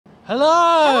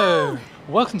Hello!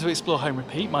 Welcome to Explore Home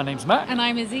Repeat. My name's Matt. And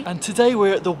I'm Izzy. And today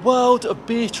we're at the World of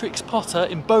Beatrix Potter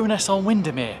in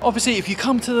Bowness-on-Windermere. Obviously, if you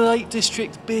come to the Lake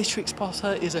District, Beatrix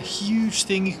Potter is a huge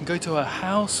thing. You can go to her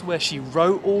house where she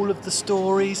wrote all of the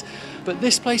stories. But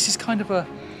this place is kind of a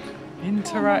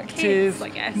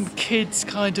interactive kids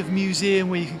kind of museum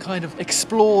where you can kind of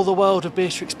explore the world of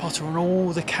Beatrix Potter and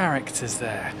all the characters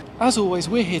there. As always,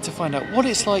 we're here to find out what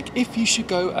it's like, if you should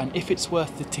go, and if it's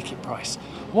worth the ticket price.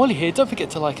 While you're here, don't forget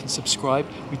to like and subscribe.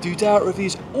 We do day out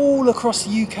reviews all across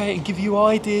the UK and give you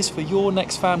ideas for your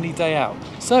next family day out.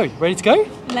 So, ready to go?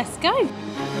 Let's go.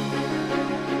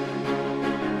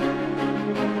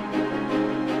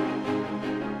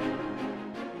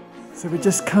 So we're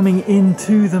just coming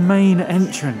into the main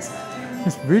entrance.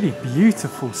 This really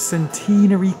beautiful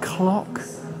centenary clock.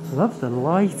 Love the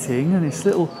lighting and this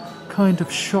little kind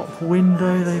of shop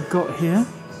window they've got here.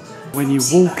 When you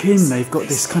walk in, they've got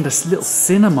this kind of little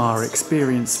cinema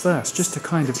experience first, just to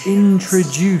kind of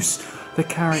introduce the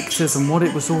characters and what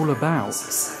it was all about.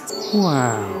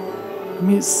 Wow. I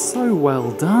mean, it's so well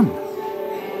done.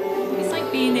 It's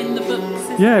like being in the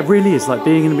books. Yeah, it really is like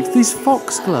being in the books. These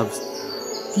foxgloves.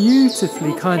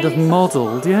 Beautifully kind of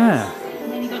modelled, yeah.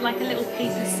 And then you've got like a little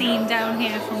paper scene down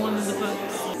here from one of the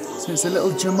books. So it's a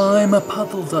little Jemima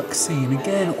Puddle duck scene,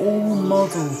 again all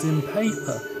modelled in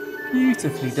paper.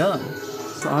 Beautifully done.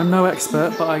 So I'm no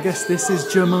expert, but I guess this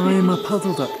is Jemima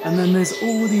Puddle duck. And then there's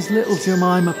all these little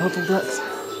Jemima Puddle ducks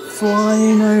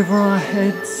flying over our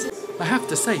heads. I have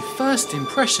to say, first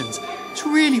impressions, it's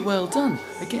really well done.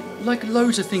 Again, like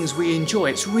loads of things we enjoy,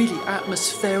 it's really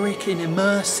atmospheric and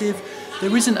immersive.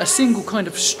 There isn't a single kind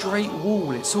of straight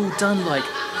wall. It's all done like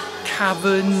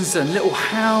caverns and little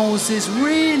houses.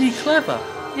 Really clever.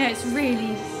 Yeah, it's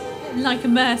really like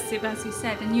immersive, as you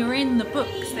said, and you're in the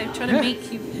books. They're trying to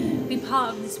make you be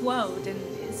part of this world, and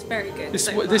it's very good.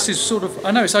 This is sort of, I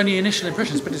know it's only initial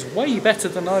impressions, but it's way better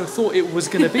than I thought it was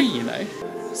going to be, you know.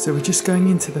 So we're just going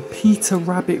into the Peter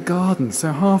Rabbit Garden,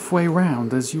 so halfway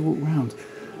round as you walk round.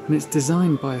 And it's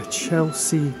designed by a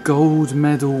Chelsea gold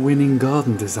medal winning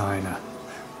garden designer.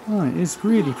 Oh, it is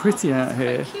really pretty out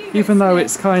here. Even though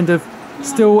it's kind of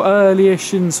still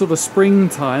early-ish in sort of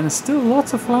springtime, there's still a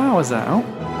lot of flowers out.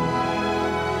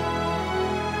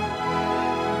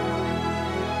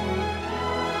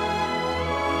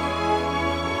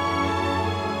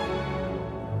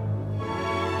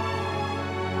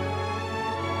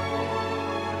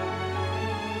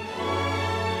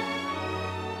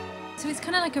 So it's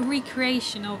kind of like a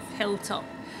recreation of Hilltop,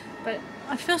 but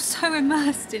I feel so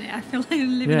immersed in it. I feel like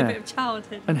I'm living a bit of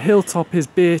childhood. And Hilltop is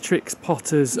Beatrix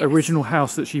Potter's original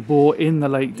house that she bought in the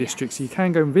Lake District, so you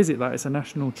can go and visit that. It's a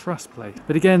National Trust place.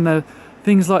 But again, the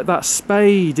things like that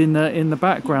spade in the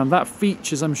background, that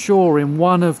features, I'm sure, in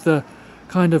one of the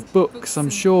kind of books, I'm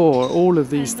sure, all of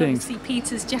these things. Obviously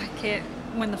Peter's jacket,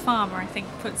 when the farmer, I think,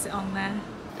 puts it on there.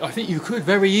 I think you could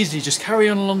very easily just carry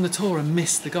on along the tour and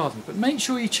miss the garden, but make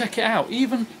sure you check it out,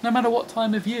 even no matter what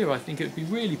time of year. I think it would be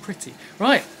really pretty.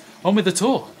 Right, on with the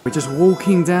tour. We're just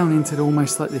walking down into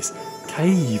almost like this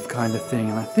cave kind of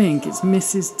thing, and I think it's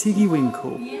Mrs Tiggy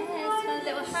Winkle. Yeah, it's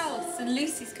her little house, and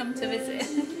Lucy's come to visit.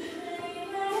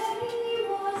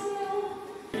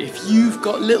 If you've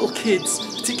got little kids,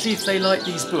 particularly if they like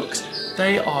these books,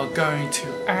 they are going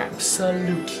to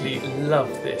absolutely love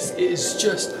this. It is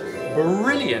just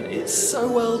brilliant. It's so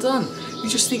well done. You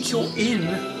just think you're in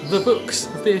the books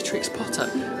of Beatrix Potter.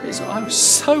 I'm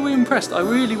so impressed. I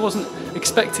really wasn't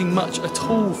expecting much at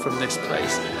all from this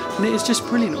place. And it is just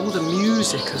brilliant. All the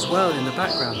music as well in the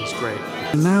background is great.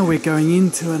 And now we're going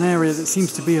into an area that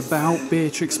seems to be about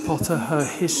Beatrix Potter, her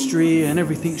history and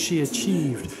everything she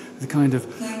achieved. The kind of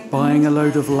buying a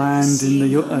load of land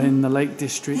in the Lake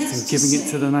District and giving it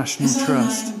to the National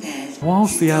Trust.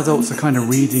 Whilst the adults are kind of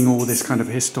reading all this kind of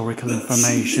historical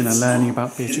information and learning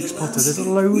about Beatrix Potter, there's a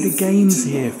load of games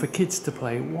here for kids to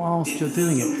play whilst you're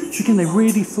doing it. So again, they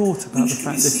really thought about the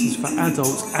fact this is for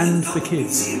adults and for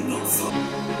kids.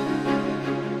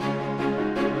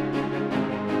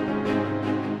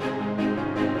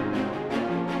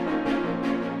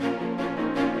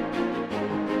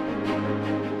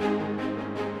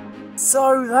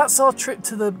 So that's our trip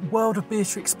to the World of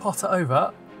Beatrix Potter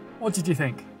over. What did you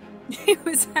think? It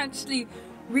was actually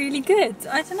really good.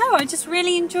 I don't know, I just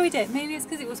really enjoyed it. Maybe it's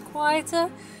because it was quieter.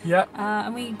 Yeah.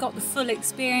 And we got the full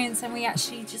experience, and we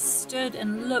actually just stood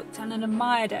and looked and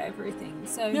admired at everything.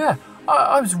 So yeah,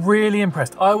 I was really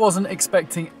impressed. I wasn't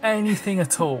expecting anything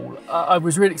at all. I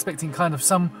was really expecting kind of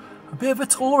a bit of a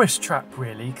tourist trap,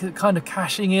 really, kind of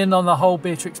cashing in on the whole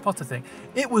Beatrix Potter thing.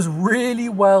 It was really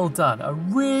well done. A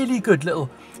really good little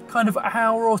kind of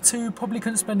hour or two. Probably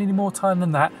couldn't spend any more time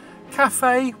than that.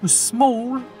 cafe was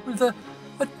small with a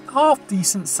half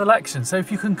decent selection. So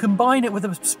if you can combine it with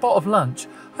a spot of lunch,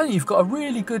 I think you've got a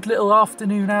really good little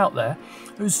afternoon out there.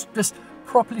 It was just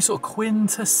properly sort of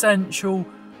quintessential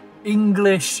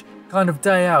English kind of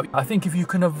day out. I think if you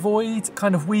can avoid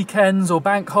kind of weekends or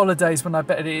bank holidays, when I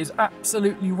bet it is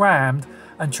absolutely rammed,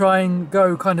 and try and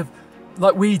go kind of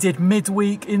like we did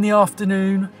midweek in the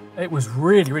afternoon, it was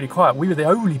really, really quiet. We were the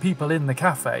only people in the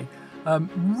cafe.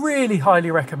 Really highly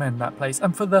recommend that place,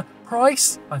 and for the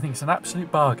price I think it's an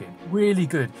absolute bargain. Really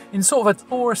good in sort of a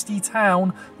touristy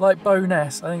town like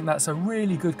Bowness. I think that's a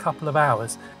really good couple of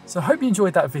hours. So I hope you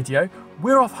enjoyed that video.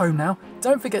 We're off home now.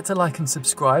 Don't forget to like and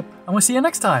subscribe, and we'll see you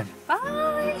next time. Bye.